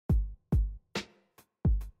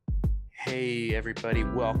Hey everybody,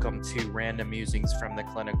 welcome to Random Musings from the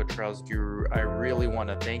Clinical Trials Guru. I really want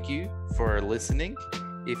to thank you for listening.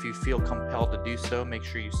 If you feel compelled to do so, make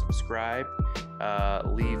sure you subscribe,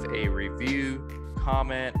 leave a review,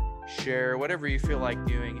 comment, share, whatever you feel like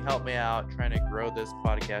doing. Help me out trying to grow this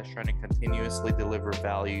podcast, trying to continuously deliver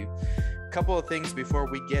value. A couple of things before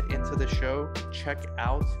we get into the show. Check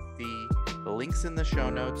out the links in the show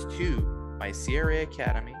notes to my CRA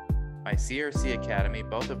Academy, my CRC Academy,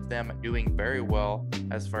 both of them doing very well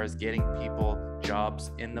as far as getting people jobs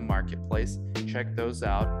in the marketplace. Check those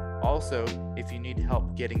out. Also, if you need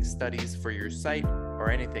help getting studies for your site or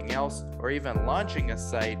anything else, or even launching a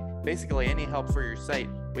site, basically any help for your site,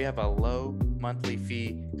 we have a low monthly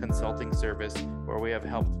fee consulting service where we have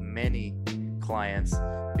helped many clients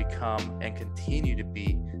become and continue to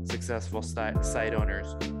be successful site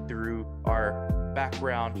owners through our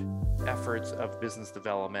background efforts of business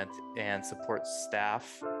development and support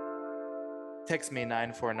staff. Text me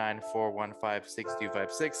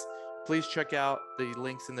 949-415-6256. Please check out the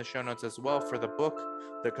links in the show notes as well for the book,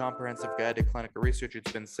 The Comprehensive Guide to Clinical Research.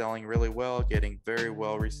 It's been selling really well, getting very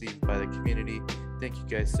well received by the community. Thank you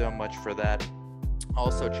guys so much for that.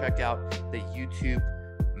 Also, check out the YouTube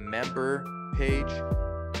member page.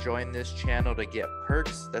 Join this channel to get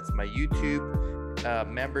perks. That's my YouTube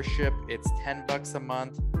membership. It's $10 a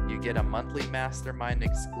month. You get a monthly mastermind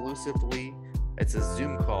exclusively. It's a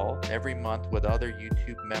Zoom call every month with other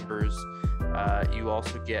YouTube members. You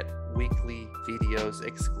also get weekly videos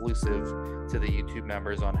exclusive to the YouTube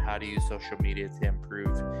members on how to use social media to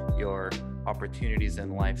improve your opportunities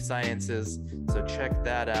in life sciences. So check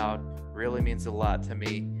that out. Really means a lot to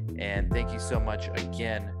me. And thank you so much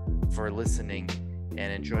again for listening,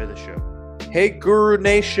 and enjoy the show. Hey Guru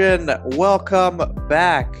Nation, welcome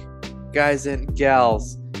back, guys and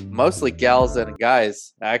gals. Mostly gals and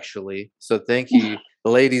guys, actually. So thank you,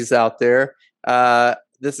 ladies out there.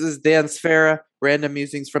 This is Dan Sfera, Random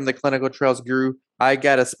Musings from the Clinical Trials Guru. I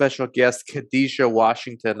got a special guest, Khadijah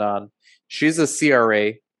Washington, on. She's a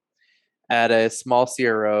CRA at a small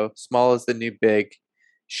CRO, small as the new big.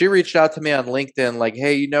 She reached out to me on LinkedIn like,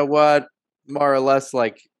 hey, you know what? More or less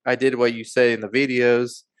like I did what you say in the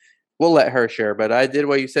videos. We'll let her share, but I did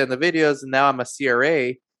what you said in the videos, and now I'm a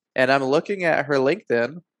CRA, and I'm looking at her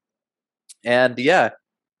LinkedIn, and yeah,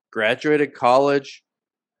 graduated college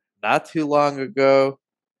not too long ago,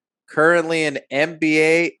 currently an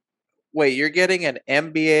MBA. Wait, you're getting an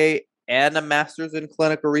MBA and a master's in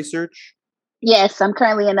clinical research? Yes, I'm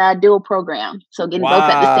currently in a dual program, so getting both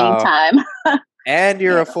at the same time. And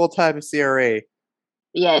you're a full-time CRA.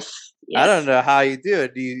 Yes. I don't know how you do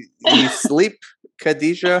it. Do you sleep,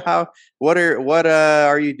 Khadijah? What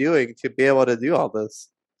are you doing to be able to do all this?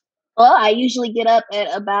 Well, I usually get up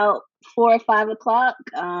at about 4 or 5 o'clock.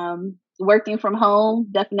 Working from home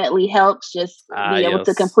definitely helps, just be able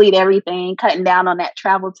to complete everything, cutting down on that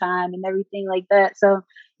travel time and everything like that. So,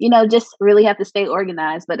 just really have to stay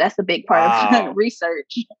organized, but that's a big part of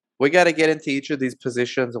research. We got to get into each of these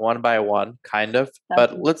positions one by one, kind of.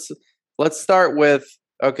 But let's start with,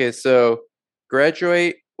 okay, so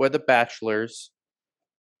graduate with a bachelor's,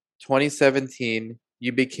 2017.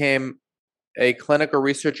 You became a clinical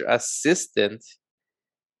research assistant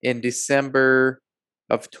in December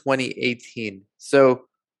of 2018. So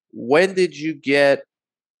when did you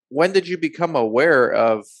become aware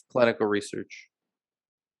of clinical research?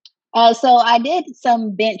 So I did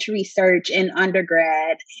some bench research in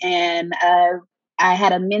undergrad, and I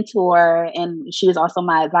had a mentor, and she was also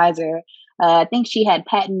my advisor. I think she had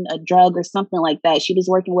patented a drug or something like that. She was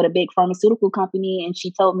working with a big pharmaceutical company, and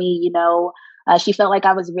she told me, she felt like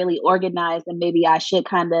I was really organized and maybe I should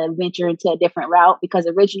kind of venture into a different route, because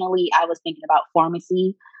originally I was thinking about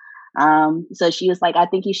pharmacy. So she was like, I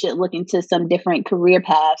think you should look into some different career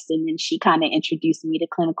paths. And then she kind of introduced me to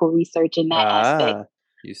clinical research in that aspect.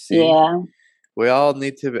 You see, yeah, we all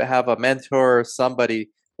need to have a mentor or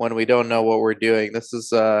somebody when we don't know what we're doing. This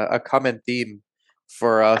is a common theme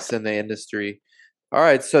for us in the industry. All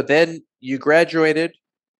right. So then you graduated,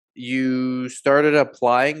 you started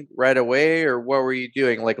applying right away, or what were you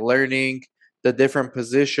doing? Like learning the different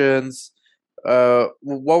positions? What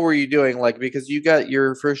were you doing? Like, because you got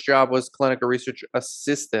your first job was clinical research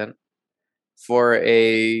assistant for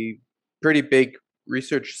a pretty big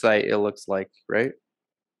research site, it looks like, right?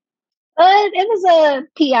 It was a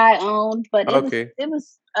PI owned, but Okay. it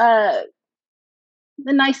was a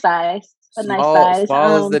nice size.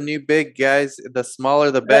 Small is the new big, guys. The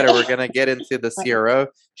smaller the better. We're gonna get into the CRO.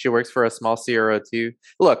 She works for a small CRO too.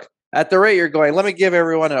 Look, at the rate you're going, let me give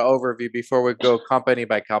everyone an overview before we go company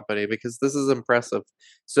by company, because this is impressive.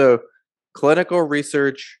 So, clinical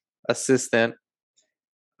research assistant,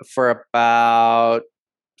 for about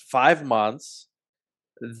 5 months,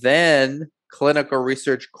 then clinical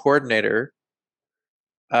research coordinator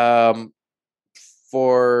um,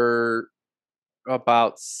 for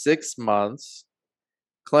about 6 months,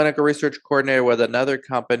 clinical research coordinator with another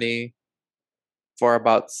company for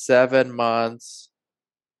about 7 months,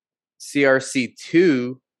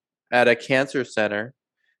 CRC2 at a cancer center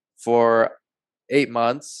for 8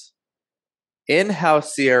 months,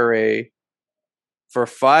 in-house CRA for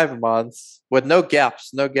 5 months with no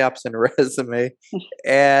gaps in resume.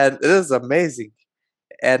 And it is amazing.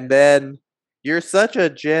 And then you're such a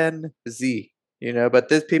Gen Z, but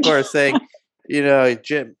these people are saying,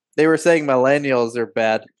 they were saying millennials are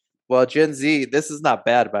bad. Well, Gen Z, this is not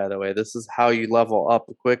bad, by the way. This is how you level up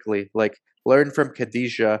quickly. Like, learn from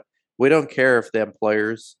Khadijah. We don't care if the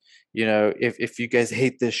employers, if you guys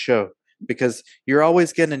hate this show, because you're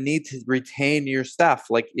always going to need to retain your staff.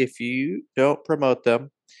 Like, if you don't promote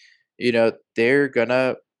them, they're going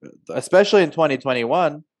to, especially in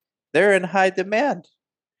 2021, they're in high demand,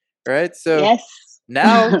 right? So yes.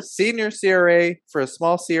 Now senior CRA for a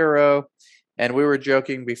small CRO. And we were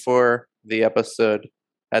joking before the episode,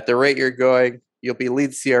 at the rate you're going, you'll be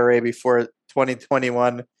lead CRA before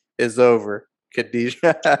 2021 is over,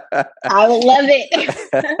 Khadijah. I love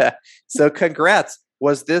it. So congrats.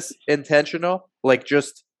 Was this intentional? Like,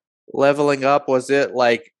 just leveling up? Was it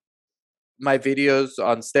like my videos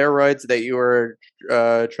on steroids that you were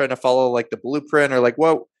trying to follow, like the blueprint, or like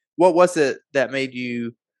what was it that made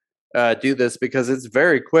you do this? Because it's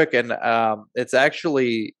very quick, and it's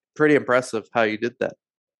actually pretty impressive how you did that.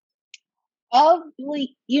 Oh,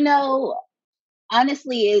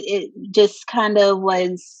 honestly, it just kind of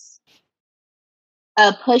was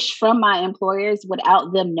a push from my employers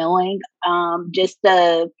without them knowing. Just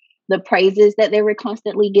the praises that they were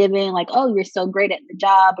constantly giving, like, "Oh, you're so great at the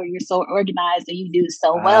job," or "You're so organized," or "You do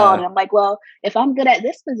so well." And I'm like, well, if I'm good at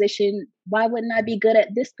this position, why wouldn't I be good at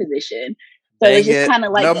this position? So it's just kind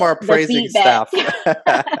of like no more praising staff.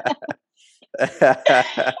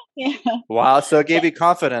 Yeah. Wow. So it gave you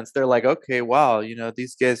confidence. They're like, okay, wow,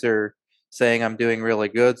 these guys are saying I'm doing really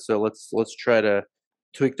good. So let's try to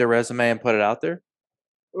tweak the resume and put it out there.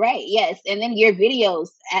 Right. Yes. And then your videos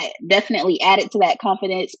definitely added to that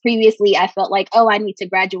confidence. Previously, I felt like, oh, I need to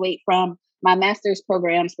graduate from my master's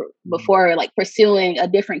programs before like pursuing a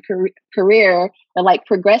different career or like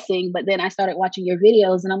progressing. But then I started watching your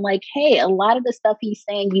videos and I'm like, hey, a lot of the stuff he's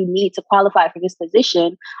saying you need to qualify for this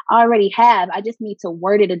position, I already have. I just need to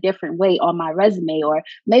word it a different way on my resume. Or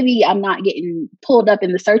maybe I'm not getting pulled up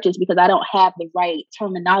in the searches because I don't have the right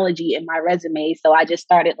terminology in my resume. So I just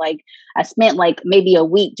started I spent like maybe a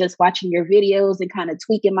week just watching your videos and kind of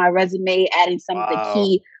tweaking my resume, adding some of the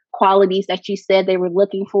key qualities that you said they were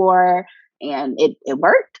looking for. And it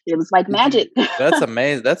worked. It was like magic. That's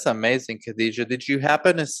amazing. That's amazing, Khadijah. Did you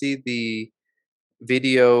happen to see the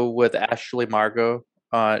video with Ashley Margot?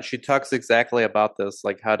 She talks exactly about this,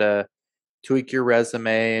 like how to tweak your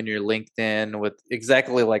resume and your LinkedIn with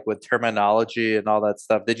exactly like with terminology and all that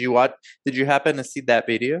stuff. Did you happen to see that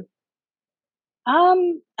video?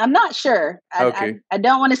 I'm not sure. Okay. I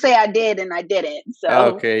don't want to say I did and I didn't.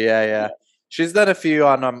 So okay, yeah. She's done a few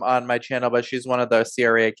on my channel, but she's one of the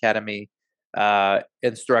CRA Academy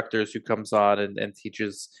instructors who comes on and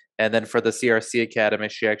teaches. And then for the CRC Academy,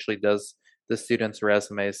 she actually does the students'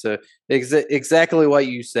 resumes. So exactly what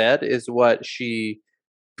you said is what she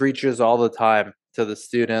preaches all the time to the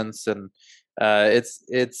students, and it's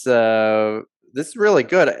this is really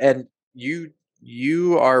good. And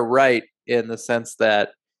you are right in the sense that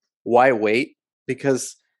why wait?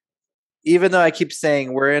 Because even though I keep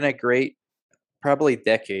saying we're in a great probably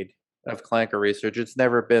decade of clinical research, it's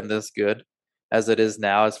never been this good as it is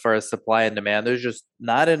now as far as supply and demand. There's just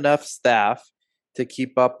not enough staff to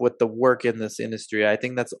keep up with the work in this industry. I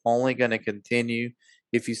think that's only going to continue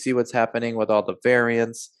if you see what's happening with all the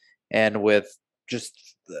variants and with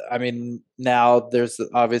just, I mean, now there's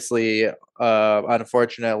obviously,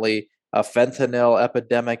 unfortunately, a fentanyl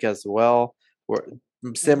epidemic as well,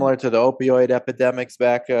 similar to the opioid epidemics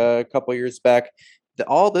back a couple years back.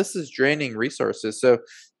 All this is draining resources. So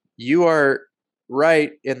you are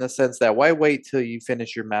right in the sense that why wait till you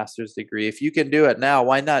finish your master's degree? If you can do it now,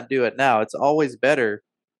 why not do it now? It's always better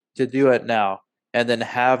to do it now and then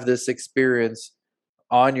have this experience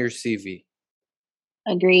on your CV.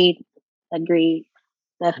 Agreed.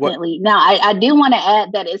 Definitely. Now, I do want to add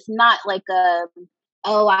that it's not like I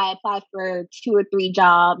apply for 2 or 3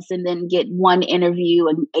 jobs and then get one interview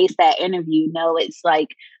and ace that interview. No, it's like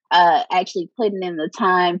actually putting in the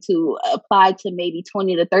time to apply to maybe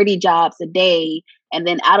 20 to 30 jobs a day and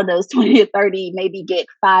then out of those 20 to 30, maybe get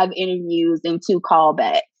 5 interviews and 2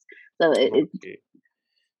 callbacks. So it's Okay.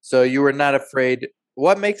 So you were not afraid.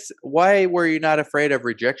 Why were you not afraid of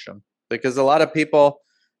rejection? Because a lot of people,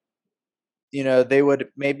 they would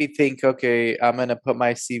maybe think, okay, I'm going to put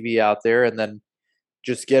my CV out there and then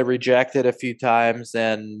just get rejected a few times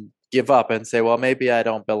and give up and say, well, maybe I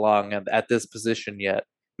don't belong at this position yet.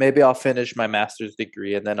 Maybe I'll finish my master's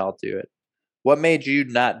degree and then I'll do it. What made you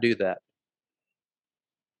not do that?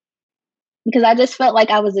 because I just felt like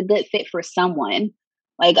I was a good fit for someone.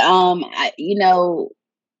 Like, no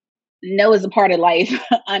is a part of life.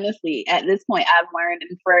 Honestly, at this point, I've learned,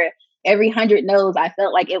 and for every 100 no's, I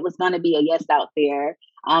felt like it was going to be a yes out there.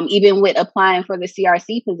 Even with applying for the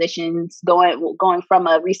CRC positions, going from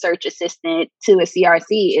a research assistant to a CRC,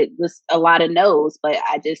 it was a lot of no's. But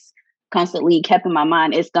I just constantly kept in my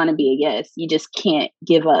mind, it's going to be a yes. You just can't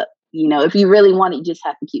give up. If you really want it, you just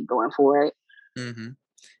have to keep going for it. Mm-hmm.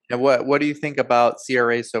 And what do you think about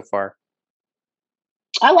CRA so far?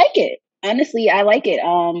 I like it. Honestly, I like it.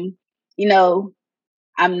 You know,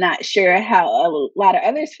 I'm not sure how a lot of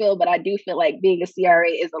others feel, but I do feel like being a CRA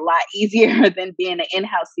is a lot easier than being an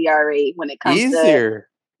in-house CRA when it comes to, Easier?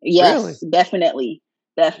 Really? yes, definitely.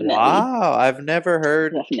 Definitely. Wow, I've never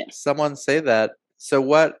heard Definitely. someone say that. So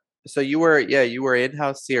you were, yeah, you were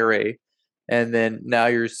in-house CRA and then now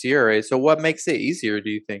you're CRA. So what makes it easier, do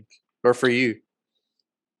you think? Or for you?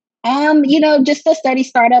 Just the study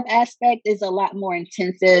startup aspect is a lot more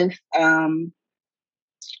intensive.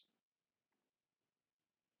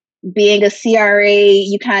 Being a CRA,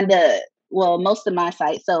 you kind of, well, most of my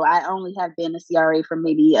sites, so I only have been a CRA for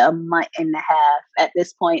maybe a month and a half at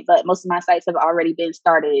this point, but most of my sites have already been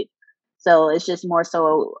started. So it's just more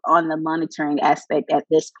so on the monitoring aspect at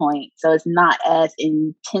this point. So it's not as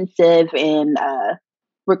intensive and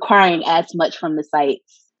requiring as much from the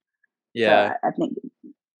sites. So Yeah. I think,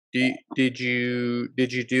 Did you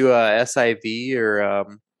do a SIV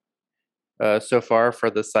or so far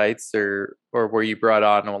for the sites or were you brought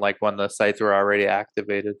on like when the sites were already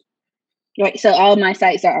activated? right. So all my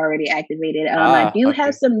sites are already activated. I Ah, do have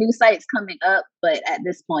okay. some new sites coming up, but at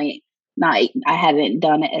this point, not I haven't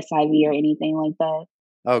done an SIV or anything like that.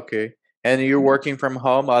 Okay. And you're working from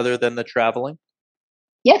home other than the traveling?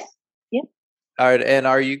 Yes. Yep. All right. And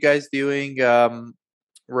are you guys doing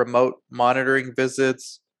remote monitoring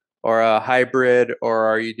visits or a hybrid, or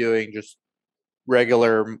are you doing just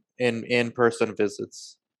regular in-person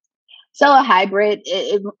visits? So a hybrid,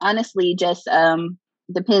 it honestly just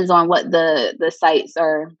depends on what the sites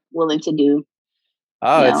are willing to do.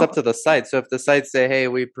 Oh, You it's up know, to the site. So if the sites say, "Hey,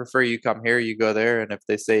 we prefer you come here," you go there, and if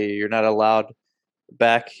they say you're not allowed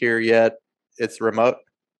back here yet, it's remote.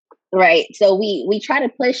 right? So we try to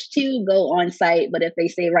push to go on site, but if they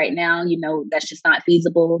say right now, that's just not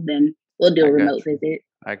feasible, then we'll do I a got remote you. visit.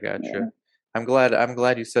 I got Yeah. you. I'm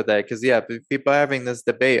glad you said that because yeah, people are having this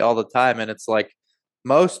debate all the time, and it's like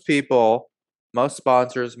most people, most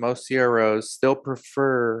sponsors, most CROs still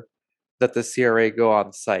prefer that the CRA go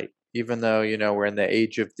on site, even though we're in the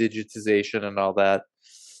age of digitization and all that.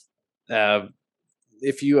 Uh,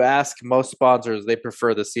 if you ask most sponsors, they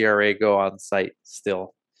prefer the CRA go on site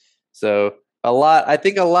still. So I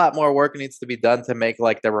think a lot more work needs to be done to make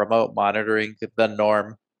like the remote monitoring the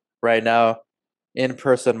norm. Right now,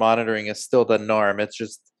 in-person monitoring is still the norm. It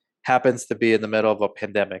just happens to be in the middle of a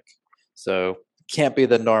pandemic. So can't be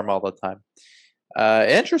the norm all the time.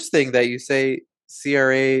 Interesting that you say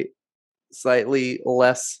CRA slightly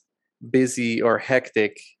less busy or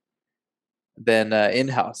hectic than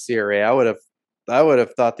in-house CRA. I would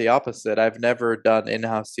have thought the opposite. I've never done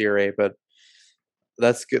in-house CRA, but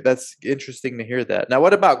that's good. That's interesting to hear that. Now,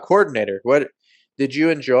 what about coordinator? What did you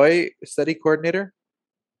enjoy study coordinator?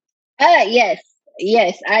 Yes.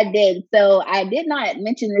 Yes, I did. So I did not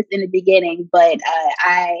mention this in the beginning, but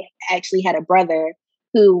I actually had a brother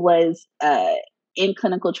who was in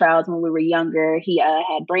clinical trials when we were younger. He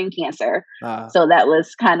had brain cancer. Ah, So that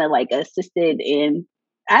was kind of like assisted in,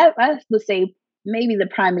 I would say, maybe the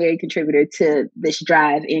primary contributor to this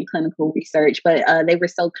drive in clinical research. But they were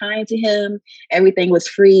so kind to him. Everything was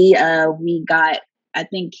free. We got, I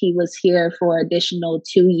think he was here for additional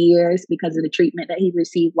 2 years because of the treatment that he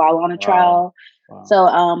received while on a wow, trial. wow.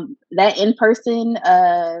 So that in person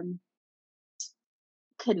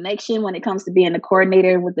connection when it comes to being a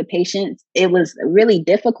coordinator with the patients, it was really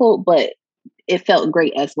difficult, but it felt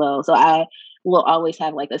great as well. So I will always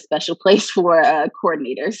have like a special place for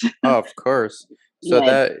coordinators. Oh, of course. So Yes,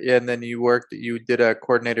 that, yeah, and then you did a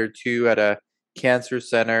coordinator too at a cancer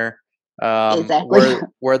center. exactly.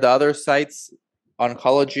 Were the other sites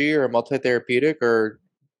oncology or multi-therapeutic or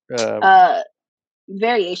uh, uh,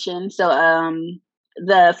 Variation. So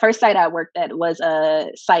The first site I worked at was a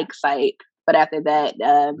psych site, but after that,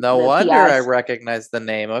 No the wonder I PIs, recognize the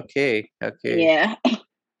name. Okay, okay. yeah.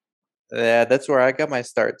 Yeah, that's where I got my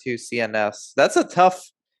start too, CNS. That's a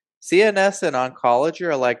tough CNS and oncology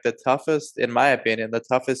are like the toughest, in my opinion, the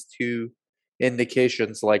toughest two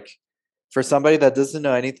indications. Like for somebody that doesn't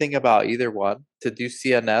know anything about either one, to do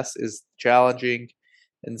CNS is challenging,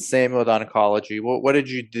 and same with oncology. What did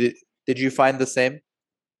you do? Did you find the same?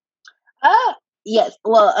 Uh, yes.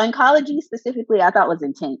 Well, oncology specifically, I thought was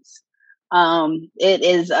intense. It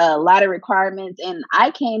is a lot of requirements, and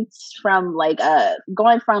I came from like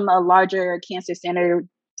going from a larger cancer center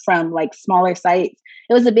from like smaller sites.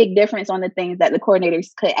 It was a big difference on the things that the coordinators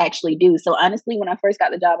could actually do. So honestly, when I first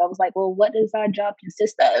got the job, I was like, "Well, what does our job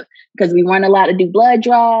consist of?" Because we weren't allowed to do blood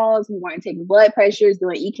draws, we weren't taking blood pressures,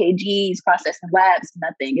 doing EKGs, processing labs,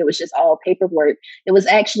 nothing. It was just all paperwork. It was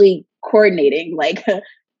actually coordinating, like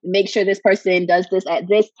make sure this person does this at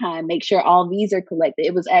this time, make sure all these are collected.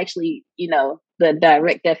 It was actually, the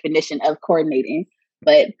direct definition of coordinating.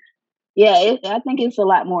 But yeah, I think it's a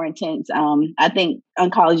lot more intense. I think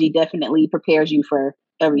oncology definitely prepares you for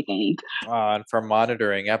everything. And for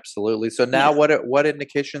monitoring, absolutely. So now, Yes, what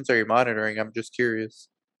indications are you monitoring? I'm just curious.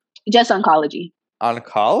 just oncology.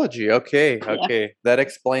 Oncology. Okay, Yeah. okay. That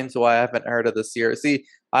explains why I haven't heard of the CRA. See,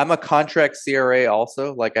 I'm a contract CRA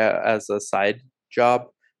also, like as a side job.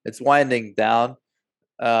 It's winding down,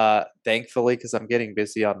 thankfully, because I'm getting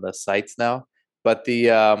busy on the sites now. But the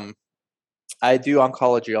I do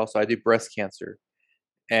oncology also. I do breast cancer,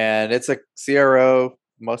 and it's a CRO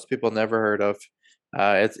most people never heard of.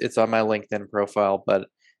 It's on my LinkedIn profile, but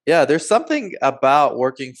yeah, there's something about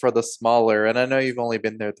working for the smaller, and I know you've only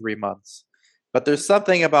been there 3 months, but there's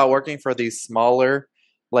something about working for these smaller,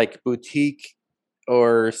 like boutique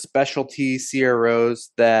or specialty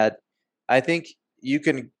CROs that I think you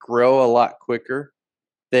can grow a lot quicker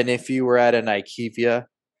than if you were at an IQVIA.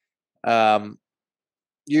 Um,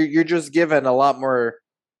 you're just given a lot more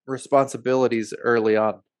responsibilities early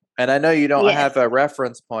on. And I know you don't Yes. have a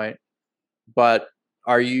reference point, but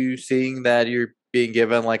are you seeing that you're being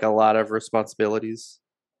given like a lot of responsibilities?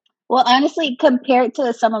 Well, honestly, compared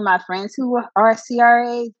to some of my friends who are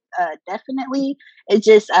CRAs, definitely. It's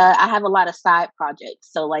just I have a lot of side projects.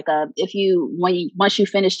 So, like, if you once you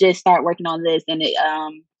finish this, start working on this, and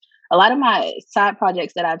a lot of my side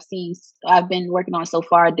projects that I've been working on so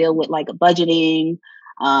far deal with like budgeting,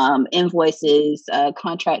 invoices,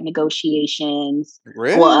 contract negotiations.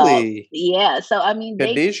 Well, Really? yeah. So I mean,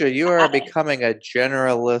 Khadijah, you are I, becoming a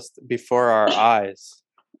generalist before our eyes.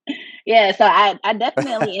 yeah, so I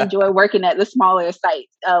definitely enjoy working at the smaller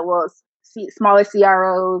sites. Smaller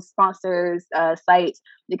CROs, sponsors, sites,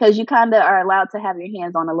 because you kind of are allowed to have your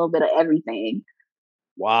hands on a little bit of everything.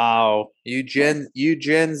 Wow. Yes. You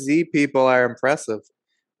Gen Z people are impressive.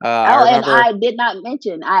 I Oh, and remember I did not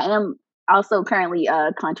mention I am also currently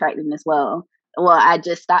contracting as well. Well, I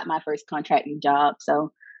just got my first contracting job,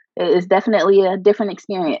 so it's definitely a different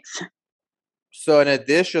experience. so in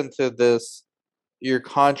addition to this, you're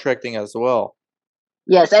contracting as well.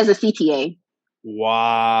 Yes, as a CTA.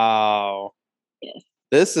 Wow. Yes.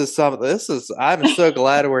 This is I'm so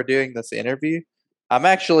glad we're doing this interview. I'm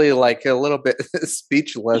actually like a little bit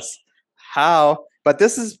speechless. How? But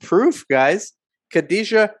this is proof, guys.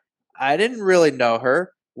 Khadijah, I didn't really know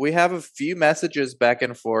her. We have a few messages back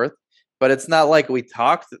and forth, but it's not like we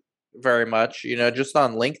talked very much, just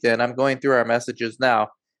on LinkedIn. I'm going through our messages now.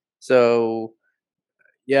 So,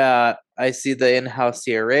 yeah, I see the in-house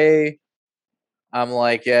CRA. I'm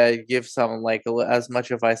like, yeah, give someone like as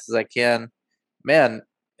much advice as I can, man.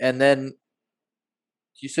 And then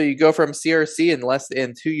you go from CRC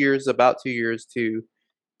in 2 years, about 2 years, to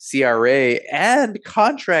CRA and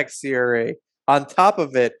contract CRA on top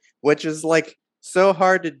of it, which is like so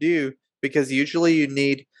hard to do because usually you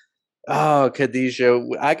need. Oh, Khadijah,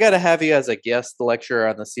 I gotta have you as a guest lecturer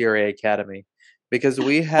on the CRA Academy because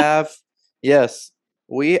we have, yes,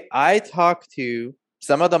 I talk to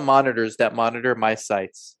some of the monitors that monitor my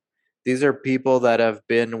sites. These are people that have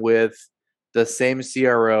been with the same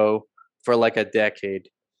CRO for like a decade.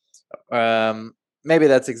 Maybe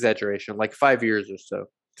that's exaggeration, like 5 years or so.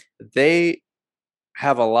 They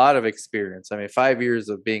have a lot of experience. I mean, 5 years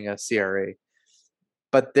of being a CRA,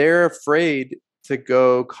 but they're afraid to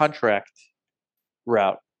go contract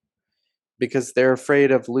route because they're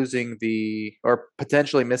afraid of losing or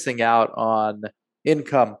potentially missing out on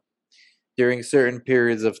income during certain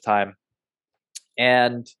periods of time.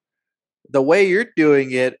 And the way you're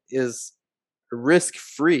doing it is risk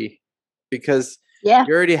free because Yeah.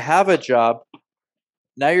 you already have a job.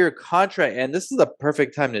 Now you're a contract, and this is the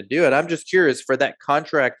perfect time to do it. I'm just curious for that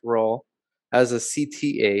contract role. as a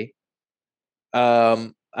CTA,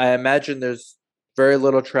 I imagine there's very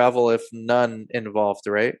little travel, if none, involved,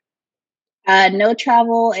 right? No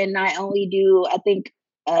travel, and I only do, I think,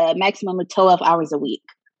 maximum of 12 hours a week.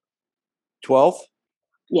 12?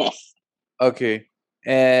 Yes. Okay.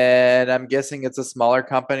 And I'm guessing it's a smaller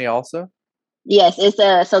company also? Yes, it's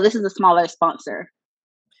so this is a smaller sponsor.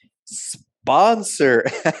 Sponsor.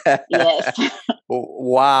 Yes.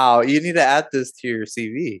 Wow. You need to add this to your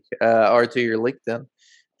CV or to your LinkedIn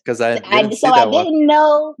because I didn't see I that one. didn't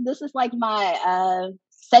know, this is like my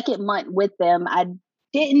second month with them. I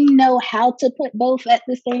didn't know how to put both at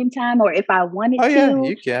the same time, or if I wanted Oh, yeah, to,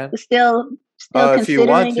 you can. but still Oh, if you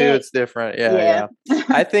want considering to, it. it's different. Yeah, Yeah. yeah.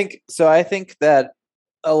 I think so. I think that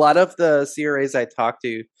a lot of the CRAs I talk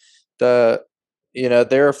to, the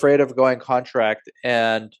they're afraid of going contract,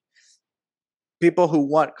 and people who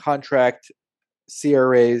want contract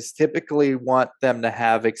CRAs typically want them to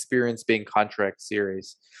have experience being contract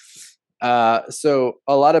CRAs. So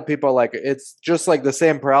a lot of people, like, it's just like the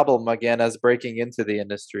same problem again as breaking into the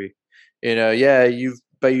industry. Yeah, you've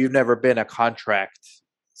never been a contract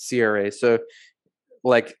CRA. So,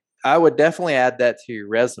 like, I would definitely add that to your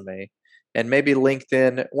resume, and maybe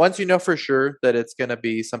LinkedIn. Once you know for sure that it's going to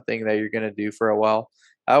be something that you're going to do for a while,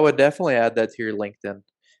 I would definitely add that to your LinkedIn,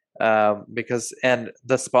 because and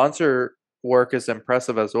the sponsor work is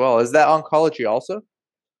impressive as well. Is that oncology also?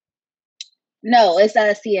 No, it's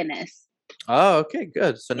a CNS. Oh, okay,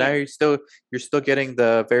 good. So now Yeah. you're still getting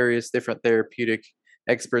the various different therapeutic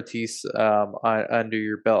expertise under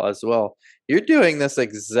your belt as well. You're doing this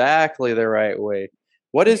exactly the right way.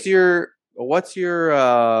 What's your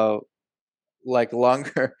like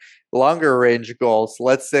longer range goals?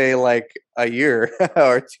 Let's say like a year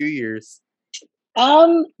or 2 years.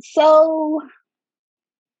 So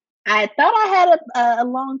I thought I had a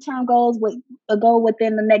long term goals with a goal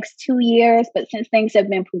within the next 2 years, but since things have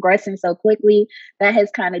been progressing so quickly, that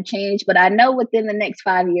has kind of changed. But I know within the next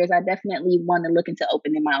 5 years, I definitely want to look into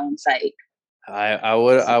opening my own site. I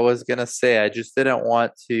was gonna say I just didn't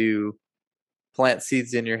want to plant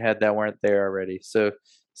seeds in your head that weren't there already. So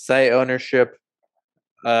site ownership,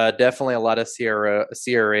 definitely a lot of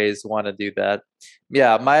CRAs want to do that.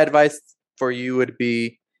 Yeah, my advice for you would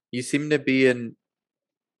be you seem to be in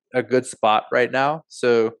a good spot right now.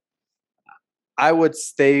 So I would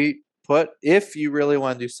stay put. If you really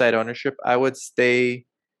want to do site ownership, I would stay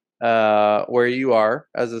where you are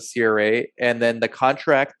as a CRA. And then the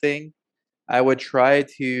contract thing, I would try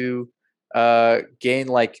to gain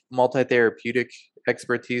like multi therapeutic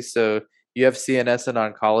expertise. So you have CNS and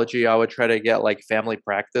oncology. I would try to get like family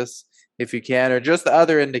practice if you can, or just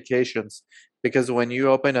other indications. Because when you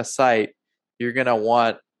open a site, you're gonna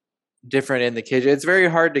want different indications. It's very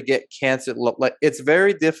hard to get cancer. Like, it's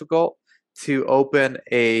very difficult to open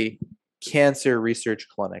a cancer research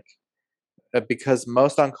clinic because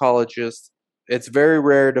most oncologists, it's very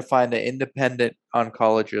rare to find an independent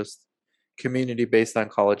oncologist, community based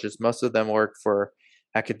oncologists. Most of them work for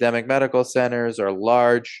academic medical centers or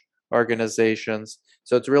large organizations.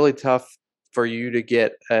 So it's really tough for you to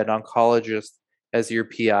get an oncologist as your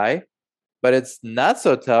PI, but it's not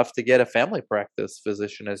so tough to get a family practice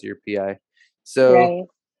physician as your PI. So Right.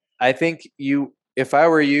 I think if I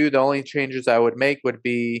were you, the only changes I would make would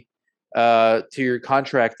be to your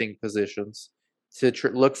contracting positions to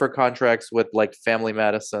look for contracts with like family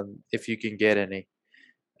medicine if you can get any,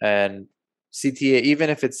 and CTA, even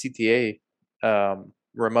if it's CTA,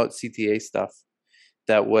 remote CTA stuff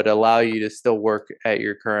that would allow you to still work at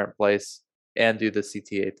your current place and do the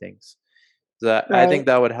CTA things. That I Right. think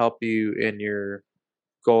that would help you in your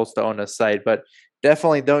goals to own a site, but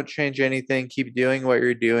definitely don't change anything. Keep doing what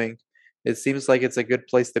you're doing. It seems like it's a good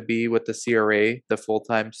place to be with the CRA, the full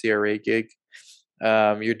time CRA gig.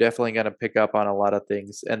 You're definitely going to pick up on a lot of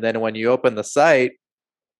things. And then when you open the site,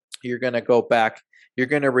 you're going to go back, you're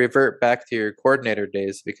going to revert back to your coordinator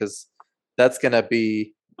days because that's going to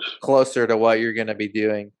be closer to what you're going to be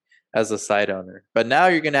doing as a site owner. But now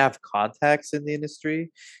you're going to have contacts in the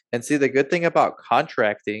industry. And see, the good thing about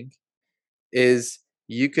contracting is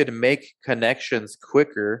you could make connections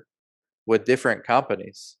quicker with different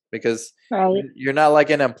companies because Right. you're not like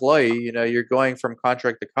an employee, you're going from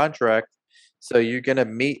contract to contract. So you're going to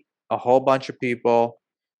meet a whole bunch of people,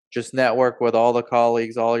 just network with all the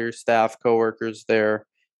colleagues, all your staff, coworkers there,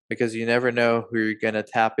 because you never know who you're going to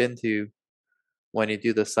tap into when you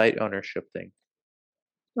do the site ownership thing.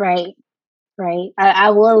 Right. Right. I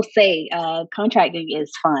will say, contracting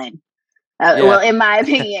is fun. Well, Yeah. in my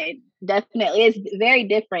opinion, definitely, it's very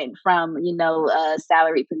different from a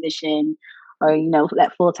salary position or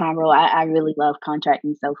that full time role. I really love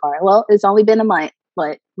contracting so far. Well, it's only been a month.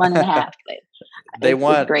 but month and a half. But they it's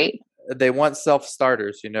want great. self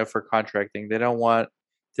starters, for contracting. They don't want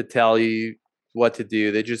to tell you what to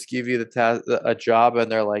do. They just give you the task, a job,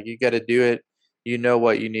 and they're like, you got to do it. You know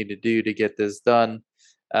what you need to do to get this done.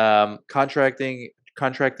 Contracting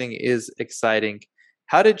is exciting.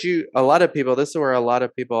 How did you? A lot of people. This is where a lot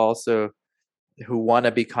of people also who want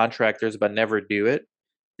to be contractors but never do it.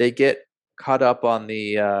 They get caught up on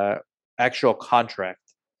the actual contract.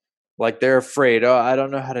 Like they're afraid, oh, I don't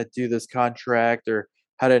know how to do this contract or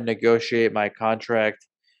how to negotiate my contract.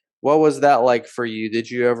 What was that like for you? Did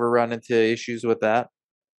you ever run into issues with that?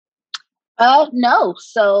 No.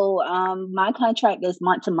 So, my contract is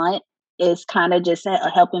month to month. Is kind of just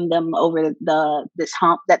helping them over this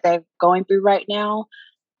hump that they're going through right now.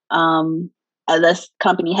 This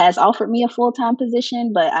company has offered me a full time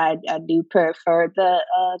position, but I do prefer the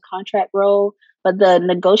contract role. But the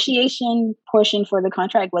negotiation portion for the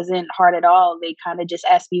contract wasn't hard at all. They kind of just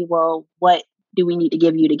asked me, well, what do we need to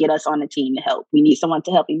give you to get us on the team to help? We need someone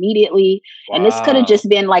to help immediately. And this could have Wow. just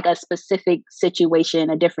been like a specific situation,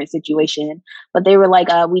 a different situation. But they were like,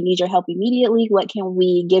 we need your help immediately. What can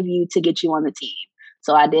we give you to get you on the team?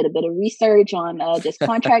 So I did a bit of research on just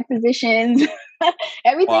contract positions.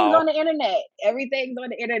 Everything's on Wow. the internet. Everything's on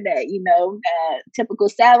the internet. Typical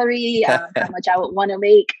salary, how much I would want to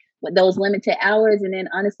make with those limited hours, and then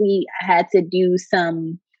honestly, I had to do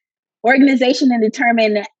some organization and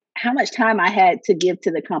determine how much time I had to give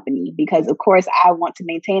to the company because, of course, I want to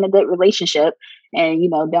maintain a good relationship, and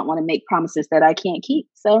don't want to make promises that I can't keep.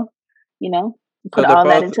 So, you know, So put all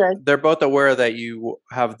that into they're both aware that you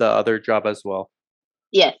have the other job as well.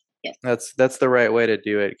 yes, yes. That's the right way to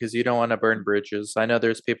do it because you don't want to burn bridges. I know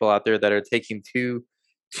there's people out there that are taking two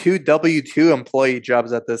W-2 employee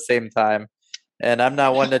jobs at the same time. And I'm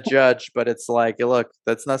not one to judge, but it's like, look,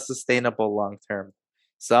 that's not sustainable long term.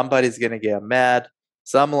 Somebody's gonna get mad.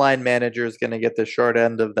 Some line manager is gonna get the short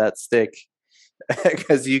end of that stick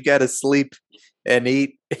because you gotta sleep and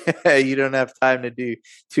eat. You don't have time to do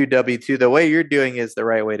two W-2. The way you're doing is the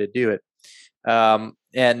right way to do it.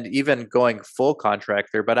 And even going full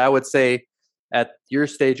contractor. But I would say at your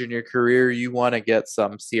stage in your career, you want to get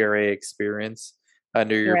some CRA experience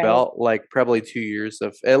under your Right. belt, like probably 2 years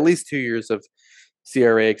of at least 2 years of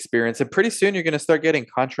CRA experience. And pretty soon you're going to start getting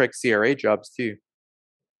contract CRA jobs too.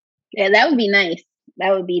 Yeah, that would be nice.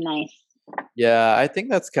 That would be nice. Yeah, I think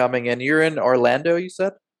that's coming. And you're in Orlando, you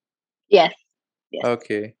said? Yes, yes.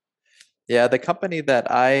 Okay. Yeah, the company that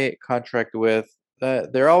I contract with,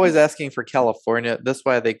 they're always asking for California. That's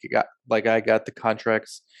why they got like I got the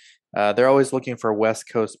contracts. They're always looking for West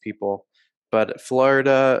Coast people, but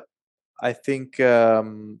Florida, I think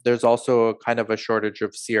there's also a kind of a shortage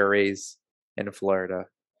of CRAs in Florida.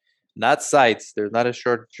 Not sites. There's not a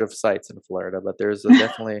shortage of sites in Florida, but there's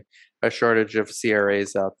definitely a shortage of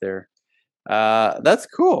CRAs out there. That's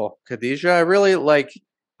cool, Khadijah. I really like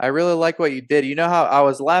what you did. You know how I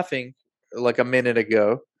was laughing like a minute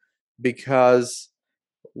ago because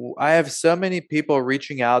I have so many people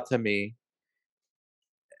reaching out to me,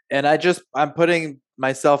 and I'm putting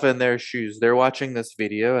myself in their shoes. They're watching this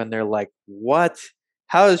video and they're like, "What?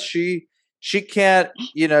 How is she? She can't.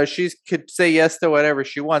 She could say yes to whatever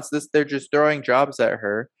she wants. This they're just throwing jobs at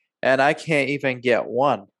her, and I can't even get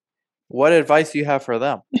one. What advice do you have for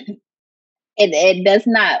them?" It does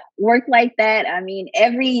not work like that. I mean,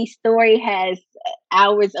 every story has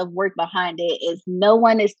hours of work behind it. If no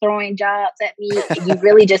one is throwing jobs at me, you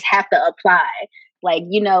really just have to apply. Like,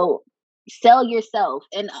 sell yourself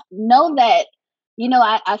and know that,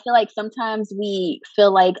 I feel like sometimes we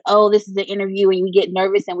feel like, oh, this is an interview and we get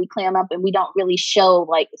nervous and we clam up and we don't really sell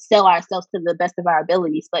ourselves to the best of our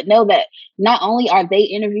abilities. But know that not only are they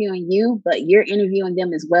interviewing you, but you're interviewing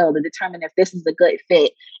them as well to determine if this is a good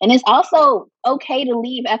fit. And it's also okay to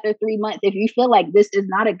leave after 3 months if you feel like this is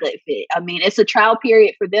not a good fit. I mean, it's a trial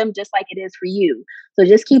period for them just like it is for you. So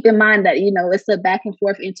just keep in mind that, it's a back and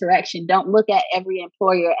forth interaction. Don't look at every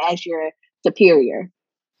employer as your superior.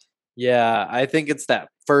 Yeah, I think it's that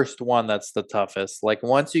first one that's the toughest. Like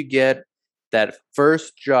once you get that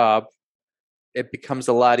first job, it becomes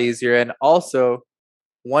a lot easier. And also,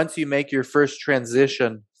 once you make your first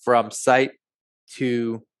transition from site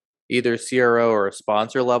to either CRO or a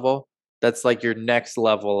sponsor level, that's like your next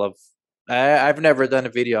level of. I've never done a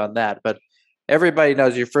video on that, but everybody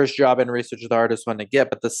knows your first job in research is the hardest one to get.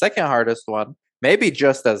 But the second hardest one, maybe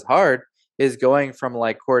just as hard, is going from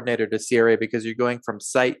like coordinator to CRA because you're going from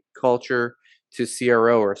site culture to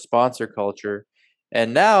CRO or sponsor culture.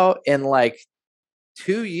 And now in like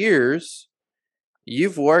 2 years,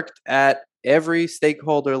 you've worked at every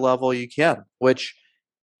stakeholder level you can, which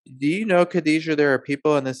do you know, Khadijah, there are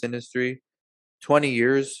people in this industry 20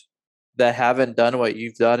 years that haven't done what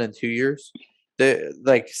you've done in 2 years. The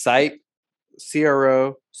like site,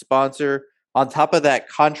 CRO, sponsor, on top of that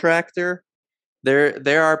contractor,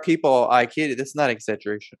 there are people, I kid you, this is not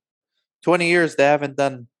exaggeration. 20 years they haven't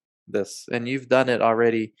done this, and you've done it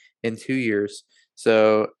already in 2 years.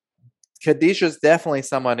 So Khadijah's definitely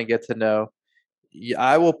someone to get to know.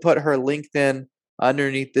 I will put her LinkedIn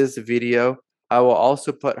underneath this video. I will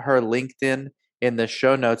also put her LinkedIn in the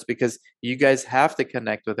show notes because you guys have to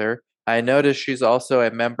connect with her. I noticed she's also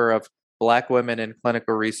a member of Black Women in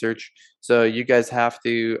Clinical Research. So you guys have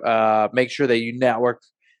to make sure that you network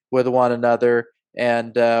with one another.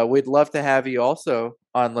 And we'd love to have you also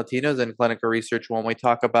on Latinos in Clinical Research when we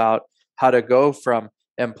talk about how to go from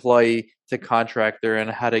employee to contractor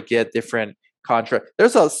and how to get different contract.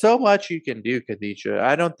 There's so much you can do, Khadijah.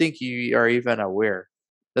 I don't think you are even aware.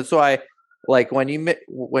 That's why, like when you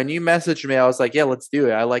messaged me, I was like, yeah, let's do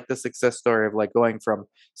it. I like the success story of like going from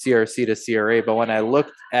CRC to CRA. But when I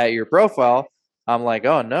looked at your profile, I'm like,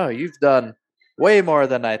 oh no, you've done way more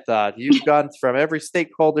than I thought. You've gone from every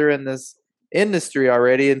stakeholder in this industry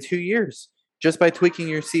already in 2 years just by tweaking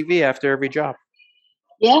your CV after every job.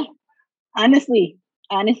 Yeah, honestly,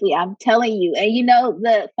 I'm telling you. And you know,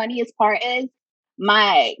 the funniest part is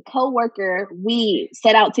my coworker, we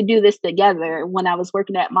set out to do this together when I was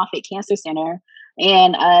working at Moffitt Cancer Center.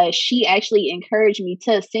 And she actually encouraged me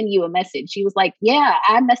to send you a message. She was like, yeah,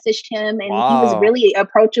 I messaged him and he was Wow. really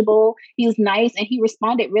approachable. He was nice and he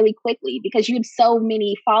responded really quickly because you have so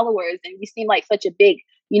many followers and you seem like such a big,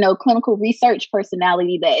 you know, clinical research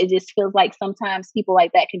personality that it just feels like sometimes people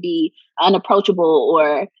like that can be unapproachable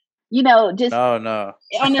or, you know, just No, no.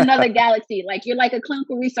 on another galaxy. Like you're like a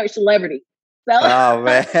clinical research celebrity. So Oh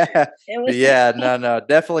man. it was Yeah, no, no,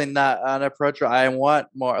 definitely not unapproachable. I want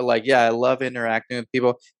more like, yeah, I love interacting with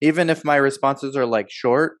people, even if my responses are like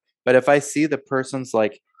short. But if I see the person's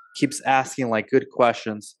like keeps asking like good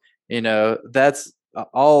questions, that's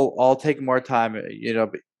I'll take more time.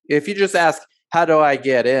 If you just ask, how do I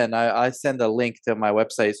get in? I send a link to my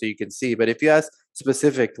website so you can see. But if you ask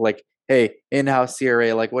specific, like, hey, in-house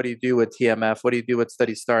CRA, like what do you do with TMF? What do you do with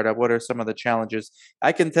study startup? What are some of the challenges?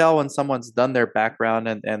 I can tell when someone's done their background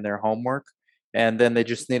and their homework, and then they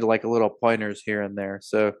just need like a little pointers here and there.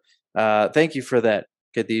 So thank you for that,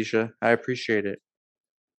 Khadijah. I appreciate it.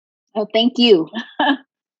 oh, thank you.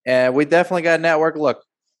 And we definitely got a network. Look,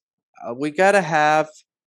 we got to have,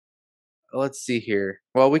 let's see here.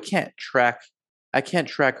 Well, I can't track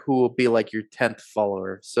who will be like your 10th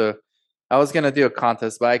follower. So I was going to do a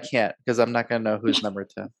contest, but I can't because I'm not going to know who's number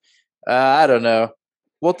 10. I don't know.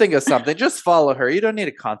 We'll think of something. Just follow her. You don't need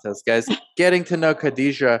a contest, guys. Getting to know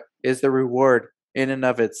Khadijah is the reward in and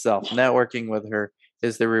of itself. Networking with her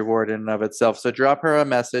is the reward in and of itself. So drop her a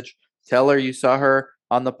message. Tell her you saw her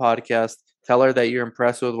on the podcast. Tell her that you're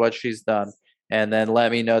impressed with what she's done. And then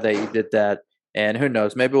let me know that you did that. And who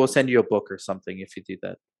knows? Maybe we'll send you a book or something if you do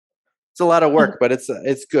that. It's a lot of work, but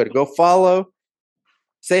it's good. Go follow.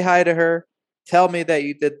 Say hi to her. Tell me that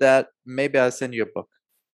you did that. Maybe I'll send you a book.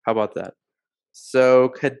 How about that? So,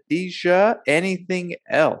 Khadijah, anything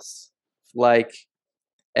else like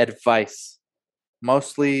advice?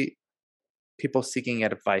 Mostly people seeking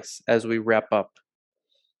advice as we wrap up.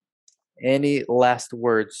 Any last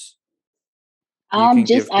words you can Just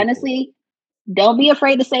give people? honestly, don't be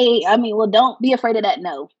afraid to say, don't be afraid of that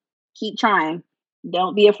no. Keep trying.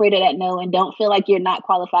 Don't be afraid of that no and don't feel like you're not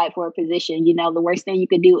qualified for a position. You know, the worst thing you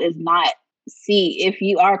could do is not see if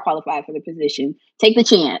you are qualified for the position. Take the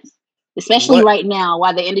chance, especially What right now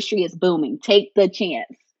while the industry is booming. Take the chance.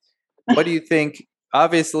 What do you think?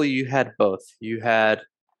 Obviously, you had both. You had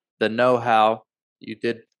the know-how,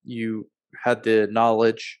 you had the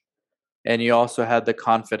knowledge, and you also had the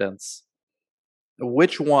confidence.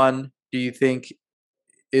 Which one do you think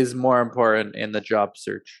is more important in the job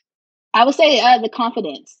search? I would say the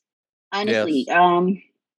confidence, honestly. Yes.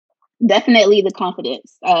 Definitely the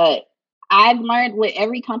confidence. I've learned with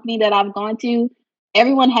every company that I've gone to,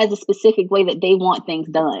 everyone has a specific way that they want things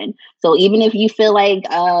done. So even if you feel like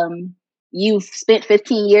you've spent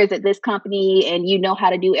 15 years at this company and you know how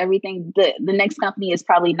to do everything, the next company is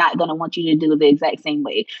probably not going to want you to do it the exact same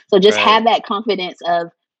way. So just Right. have that confidence of,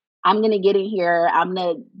 I'm going to get in here, I'm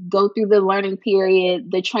going to go through the learning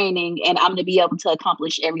period, the training, and I'm going to be able to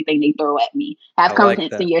accomplish everything they throw at me. Have I like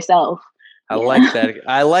confidence that. in yourself. I Yeah. like that.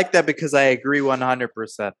 I like that because I agree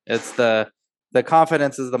 100%. It's the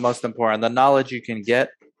confidence is the most important. The knowledge you can get,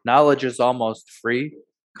 knowledge is almost free.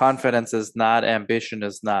 Confidence is not, ambition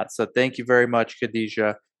is not. So thank you very much,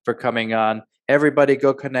 Khadijah, for coming on. Everybody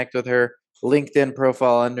go connect with her LinkedIn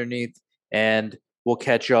profile underneath, and We'll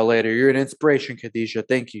catch y'all later. You're an inspiration, Khadijah.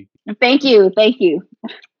 Thank you. Thank you. Thank you.